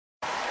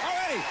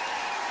ready?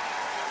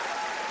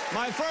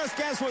 My first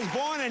guest was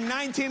born in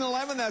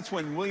 1911. That's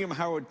when William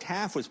Howard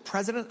Taft was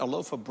president. A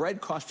loaf of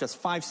bread cost just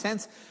 5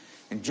 cents.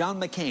 And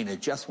John McCain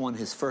had just won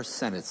his first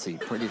Senate seat.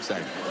 Pretty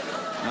exciting.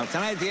 Now,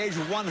 tonight, at the age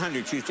of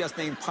 100, she's just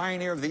named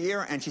Pioneer of the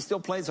Year, and she still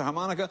plays the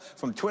harmonica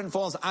from Twin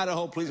Falls,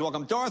 Idaho. Please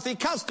welcome Dorothy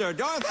Custer.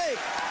 Dorothy!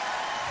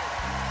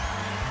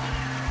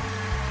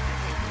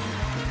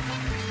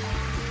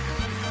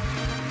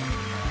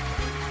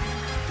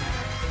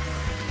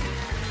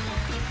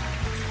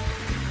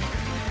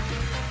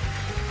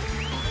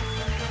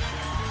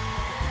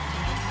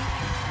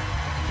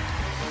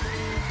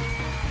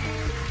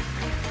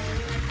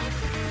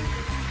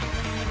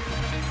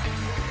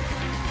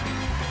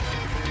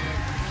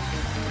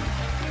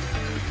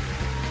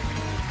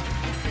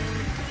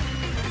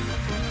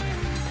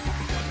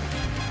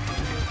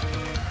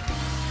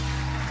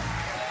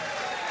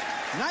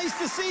 Nice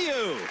to see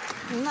you.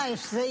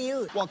 Nice to see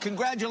you. Well,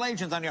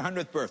 congratulations on your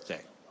 100th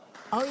birthday.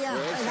 Oh, yeah,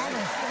 that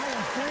was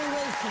 3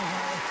 weeks ago.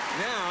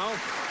 Now,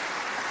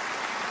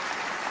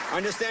 I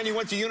understand you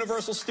went to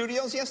Universal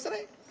Studios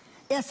yesterday?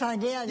 Yes, I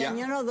did. Yeah. And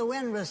you know, the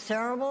wind was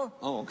terrible.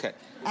 Oh, okay.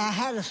 I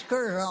had a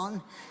skirt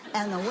on,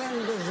 and the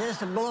wind was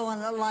just blowing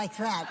it like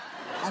that.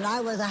 And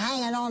I was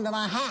hanging on to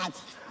my hat.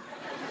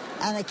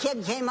 And a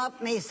kid came up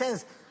and he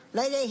says,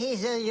 "Lady," he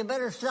says, "you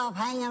better stop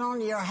hanging on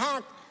to your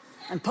hat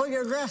and pull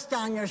your dress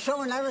down. You're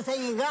showing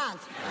everything you got."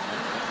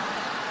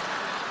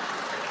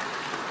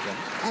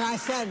 Yeah. And I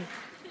said,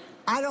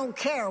 "I don't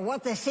care.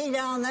 What they see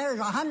down there is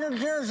 100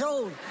 years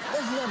old.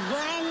 This is a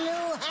brand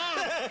new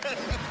hat."